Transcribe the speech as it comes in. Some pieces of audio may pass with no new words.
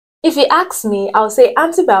If you ask me, I'll say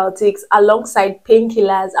antibiotics alongside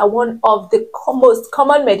painkillers are one of the most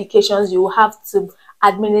common medications you will have to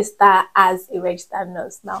administer as a registered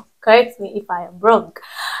nurse. Now, correct me if I am wrong.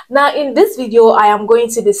 Now, in this video, I am going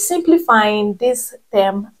to be simplifying this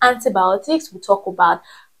term antibiotics. We'll talk about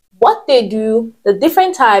what they do, the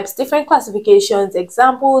different types, different classifications,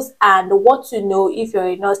 examples, and what to know if you're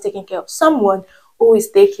a nurse taking care of someone who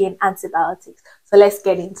is taking antibiotics. So let's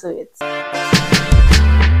get into it.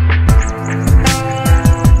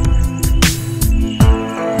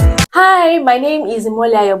 Hi, my name is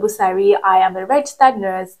Imolia Yobusari. I am a registered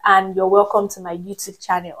nurse and you're welcome to my YouTube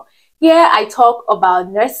channel. Here I talk about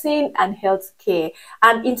nursing and healthcare,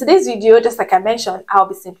 and in today's video, just like I mentioned, I'll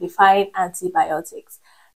be simplifying antibiotics.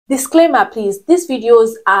 Disclaimer please, these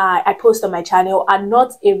videos I post on my channel are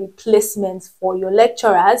not a replacement for your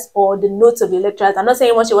lecturers or the notes of your lecturers. I'm not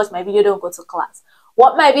saying once you watch my video, don't go to class.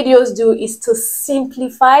 What my videos do is to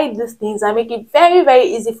simplify these things and make it very, very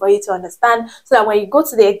easy for you to understand, so that when you go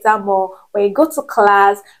to the exam or when you go to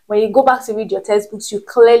class, when you go back to read your textbooks, you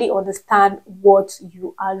clearly understand what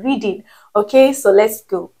you are reading. Okay, so let's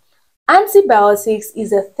go. Antibiotics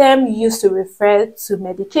is a term used to refer to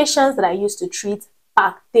medications that are used to treat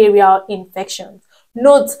bacterial infections.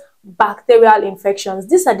 Note, bacterial infections.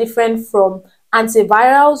 These are different from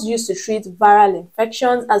antivirals used to treat viral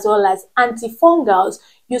infections, as well as antifungals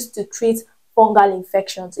used to treat fungal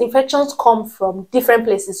infections. Infections come from different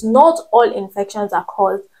places. Not all infections are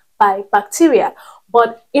caused by bacteria,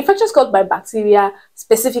 but infections caused by bacteria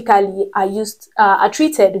specifically are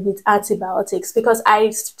treated with antibiotics, because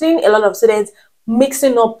I've seen a lot of students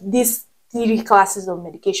mixing up these three classes of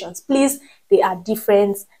medications. Please, they are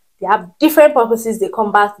different. They have different purposes. They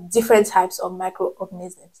combat different types of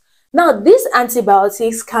microorganisms. Now, these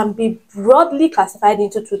antibiotics can be broadly classified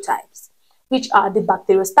into two types, which are the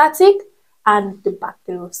bacteriostatic and the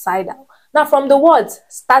bactericidal. Now, from the words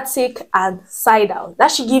static and cidal,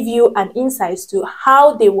 that should give you an insight to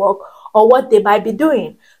how they work or what they might be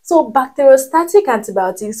doing. So, bacteriostatic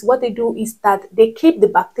antibiotics, what they do is that they keep the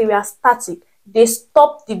bacteria static. They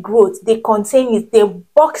stop the growth, they contain it, they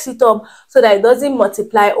box it up so that it doesn't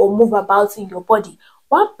multiply or move about in your body.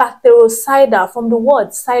 While bactericidal, from the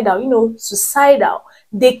word cidal, suicidal,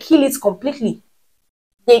 they kill it completely.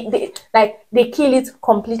 They kill it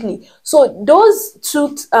completely. So those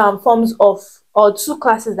two forms of, or two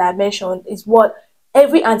classes that I mentioned, is what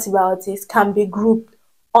every antibiotics can be grouped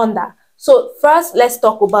under. So first, let's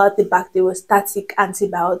talk about the bacteriostatic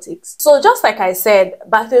antibiotics. So just like I said,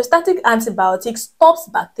 bacteriostatic antibiotics stops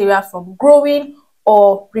bacteria from growing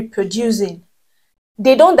or reproducing.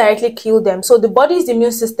 They don't directly kill them. So the body's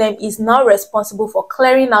immune system is now responsible for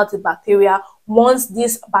clearing out the bacteria once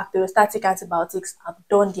these bacteriostatic antibiotics have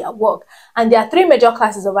done their work. And there are three major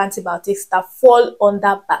classes of antibiotics that fall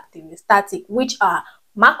under bacteriostatic, which are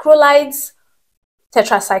macrolides,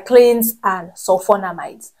 tetracyclines, and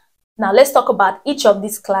sulfonamides. Now, let's talk about each of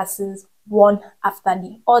these classes one after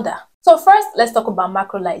the other. So first, let's talk about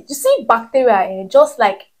macrolides. You see, bacteria, just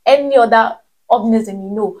like any other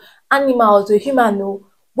organism, animals or human,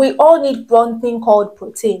 we all need one thing called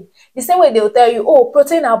protein. The same way they'll tell you, oh,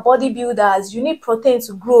 protein are bodybuilders, you need protein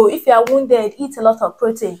to grow. If you are wounded, eat a lot of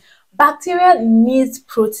protein. Bacteria needs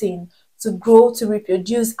protein to grow, to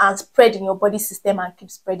reproduce, and spread in your body system and keep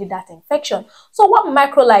spreading that infection. So what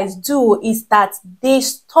macrolides do is that they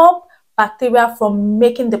stop bacteria from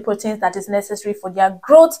making the proteins that is necessary for their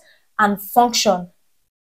growth and function.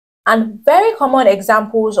 And very common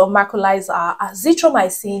examples of macrolides are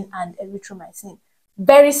azithromycin and erythromycin.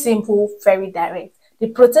 Very simple, very direct. The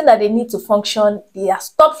protein that they need to function, they are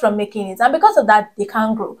stopped from making it, and because of that, they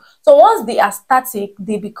can't grow. So once they are static,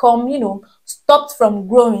 they become, stopped from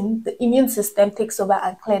growing. The immune system takes over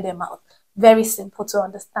and clear them out. Very simple to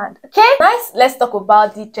understand. Okay, nice. Let's talk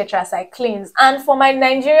about the tetracyclines. And for my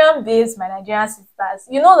Nigerian babes, my Nigerian sisters,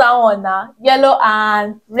 you know that one now, yellow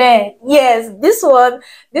and red. Yes,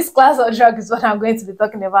 this class of drug is what I'm going to be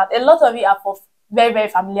talking about. A lot of you are very, very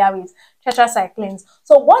familiar with tetracyclines.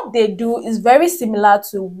 So what they do is very similar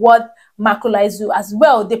to what macrolides do as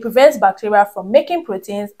well. They prevent bacteria from making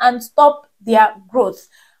proteins and stop their growth.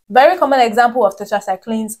 Very common example of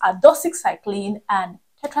tetracyclines are doxycycline and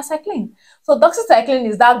tetracycline. So doxycycline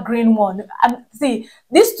is that green one. And see,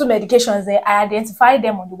 these two medications, I identify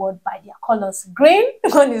them on the word by their colors. Green,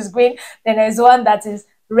 one is green, then there's one that is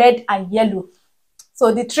red and yellow.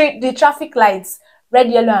 So the traffic lights,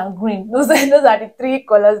 red, yellow, and green, those are the three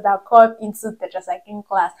colors that come into tetracycline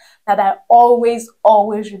class that I always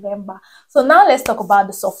remember. So now let's talk about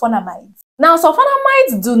the sulfonamides. Now,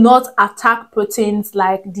 sulfonamides do not attack proteins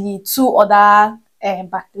like the two other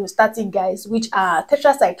bacteriostatic guys, which are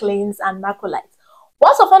tetracyclines and macrolides.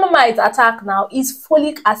 What sulfonamides attack now is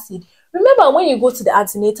folic acid. Remember, when you go to the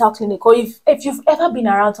antenatal clinic, or if you've ever been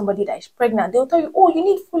around somebody that is pregnant, they'll tell you, oh, you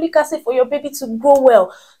need folic acid for your baby to grow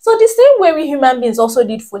well. So the same way we human beings also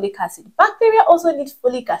need folic acid, bacteria also need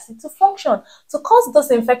folic acid to function, to cause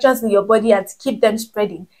those infections in your body and to keep them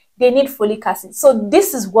spreading. They need folic acid. So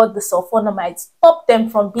this is what the sulfonamides stop them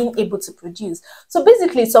from being able to produce. So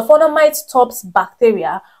basically, sulfonamide stops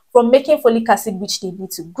bacteria from making folic acid, which they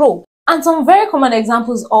need to grow. And some very common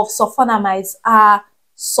examples of sulfonamides are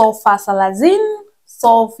sulfasalazine,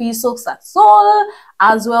 sulfoxazole,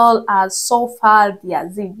 as well as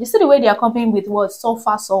sulfadiazine. You see the way they are accompanied with what?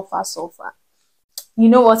 Sulfur, sulfur, sulfur. You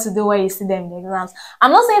know what to do when you see them in the exams.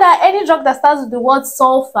 I'm not saying that any drug that starts with the word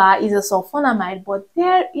sulfur is a sulfonamide, but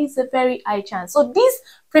there is a very high chance. So these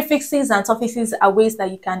prefixes and suffixes are ways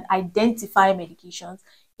that you can identify medications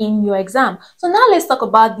in your exam. So now let's talk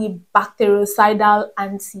about the bactericidal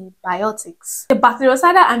antibiotics. The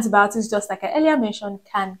bactericidal antibiotics, just like I earlier mentioned,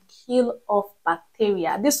 can kill off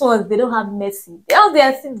bacteria. These ones, they don't have mercy.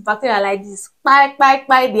 They see the bacteria like this,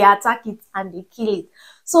 they attack it and they kill it.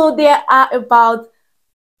 So there are about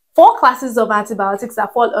 4 classes of antibiotics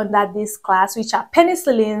that fall under this class, which are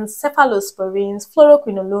penicillins, cephalosporins,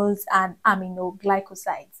 fluoroquinolones, and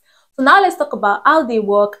aminoglycosides. So now let's talk about how they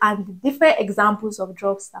work and the different examples of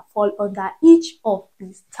drugs that fall under each of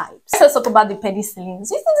these types. Let's talk about the penicillins. You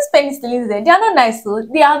see these penicillins there, they are not nice, so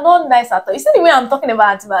they are not nice at all. You see the way I'm talking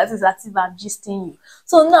about antibiotics as if I'm gisting you.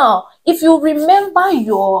 So now, if you remember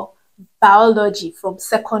your biology from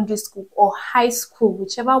secondary school or high school,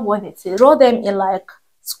 whichever one it is, draw them in like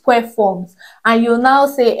square forms, and you now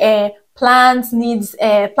say plants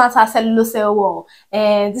has cellulose cell wall,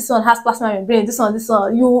 and this one has plasma membrane, this one,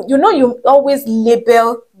 you know, you always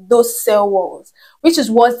label those cell walls, which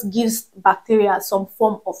is what gives bacteria some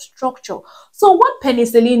form of structure. So what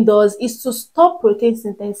penicillin does is to stop protein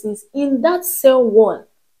synthesis in that cell wall,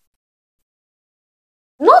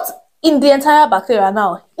 not in the entire bacteria,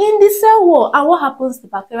 now in the cell wall. And what happens? The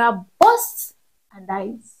bacteria bursts and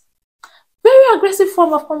dies. Very aggressive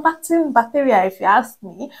form of combating bacteria, if you ask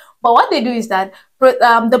me. But what they do is that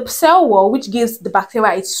the cell wall, which gives the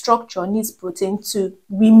bacteria its structure, needs protein to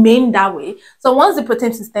remain that way. So once the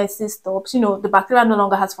protein synthesis stops, you know, the bacteria no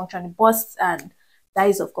longer has function, it bursts and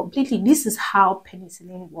dies off completely. This is how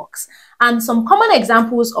penicillin works. And some common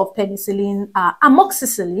examples of penicillin are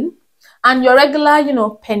amoxicillin and your regular, you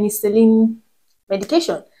know, penicillin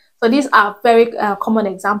medication. So these are very common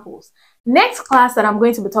examples. Next class that I'm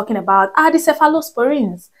going to be talking about are the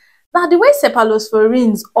cephalosporins. Now, the way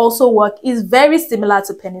cephalosporins also work is very similar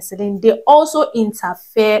to penicillin. They also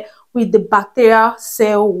interfere with the bacterial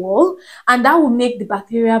cell wall, and that will make the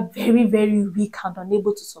bacteria very, very weak and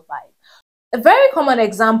unable to survive. A very common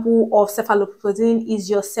example of cephalosporin is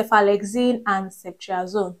your cefalexin and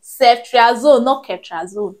ceftriaxone. Ceftriaxone, not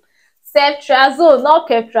ketrazone. Ceftriaxone, not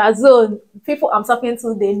ketrazone. People I'm talking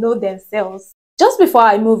to, they know themselves. Just before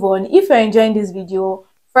I move on, if you're enjoying this video,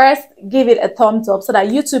 first give it a thumbs up so that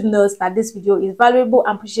YouTube knows that this video is valuable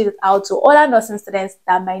and pushes it out to other nursing students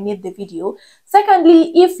that might need the video.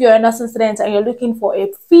 Secondly, if you're a nursing student and you're looking for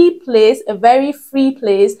a free place, a very free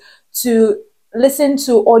place to listen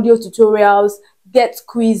to audio tutorials, get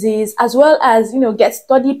quizzes, as well as, you know, get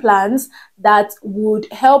study plans that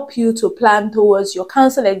would help you to plan towards your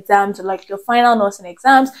council exams, like your final nursing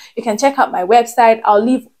exams, you can check out my website. I'll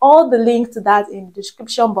leave all the links to that in the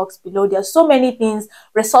description box below. There are so many things,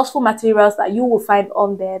 resourceful materials that you will find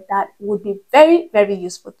on there that would be very, very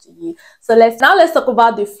useful to you. So let's talk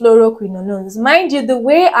about the fluoroquinolones. Mind you, the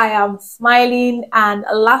way I am smiling and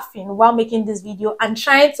laughing while making this video and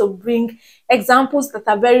trying to bring examples that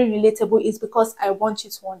are very relatable is because I want you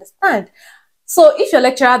to understand. So if your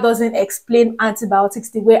lecturer doesn't explain antibiotics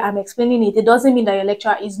the way I'm explaining it, it doesn't mean that your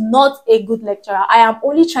lecturer is not a good lecturer. I am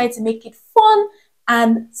only trying to make it fun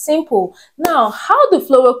and simple. Now, how do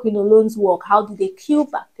fluoroquinolones work? How do they kill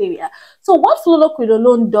bacteria? So what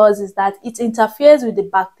fluoroquinolone does is that it interferes with the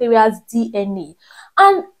bacteria's DNA.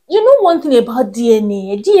 And you know one thing about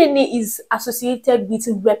DNA? DNA is associated with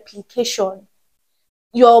replication.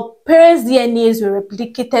 Your parents' DNAs were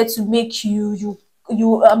replicated to make you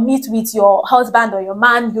meet with your husband or your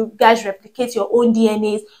man. You guys replicate your own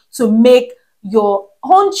DNAs to make your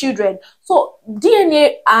own children. So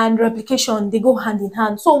DNA and replication, they go hand in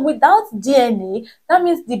hand. So without DNA, that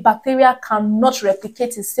means the bacteria cannot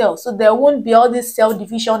replicate itself. So there won't be all this cell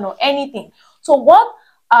division or anything. So what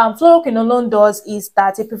fluoroquinolone does is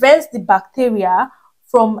that it prevents the bacteria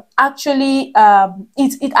from actually,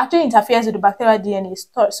 it actually interferes with the bacterial DNA,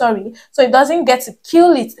 sorry. So it doesn't get to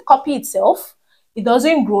kill it, copy itself. it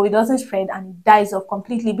doesn't grow, it doesn't spread, and it dies off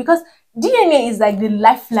completely, because DNA is like the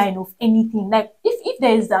lifeline of anything. Like if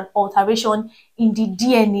there is an alteration in the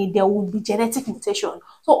DNA, there will be genetic mutation.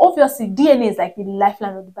 So obviously DNA is like the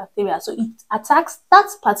lifeline of the bacteria. So it attacks that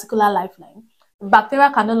particular lifeline. The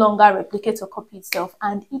bacteria can no longer replicate or copy itself,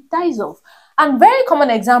 and it dies off. And very common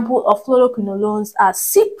example of fluoroquinolones are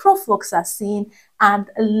ciprofloxacin and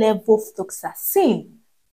levofloxacin.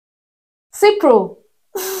 Cipro.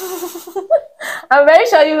 I'm very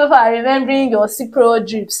sure you people are remembering your Cipro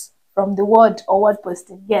drips from the word or word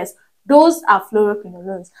posting. Yes, those are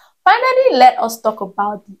fluoroquinolones. Finally, let us talk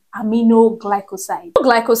about the aminoglycosides.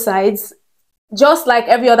 Glycosides, just like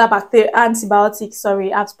every other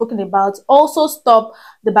antibiotic, I've spoken about, also stop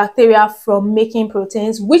the bacteria from making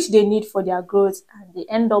proteins which they need for their growth, and they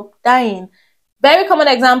end up dying. Very common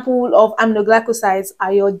example of aminoglycosides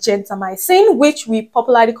are your gentamicin, which we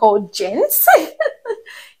popularly call gens.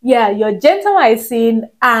 Yeah, your gentamicin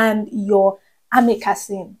and your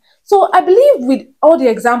amikacin. So I believe with all the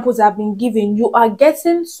examples I've been given, you are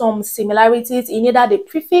getting some similarities in either the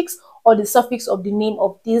prefix or the suffix of the name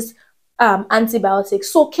of these antibiotics.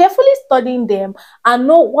 So carefully studying them and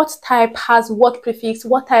know what type has what prefix,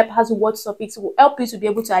 what type has what suffix will help you to be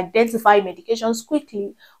able to identify medications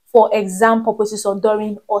quickly for exam purposes or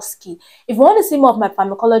during OSCE. If you want to see more of my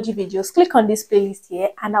pharmacology videos, click on this playlist here,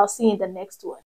 and I'll see you in the next one.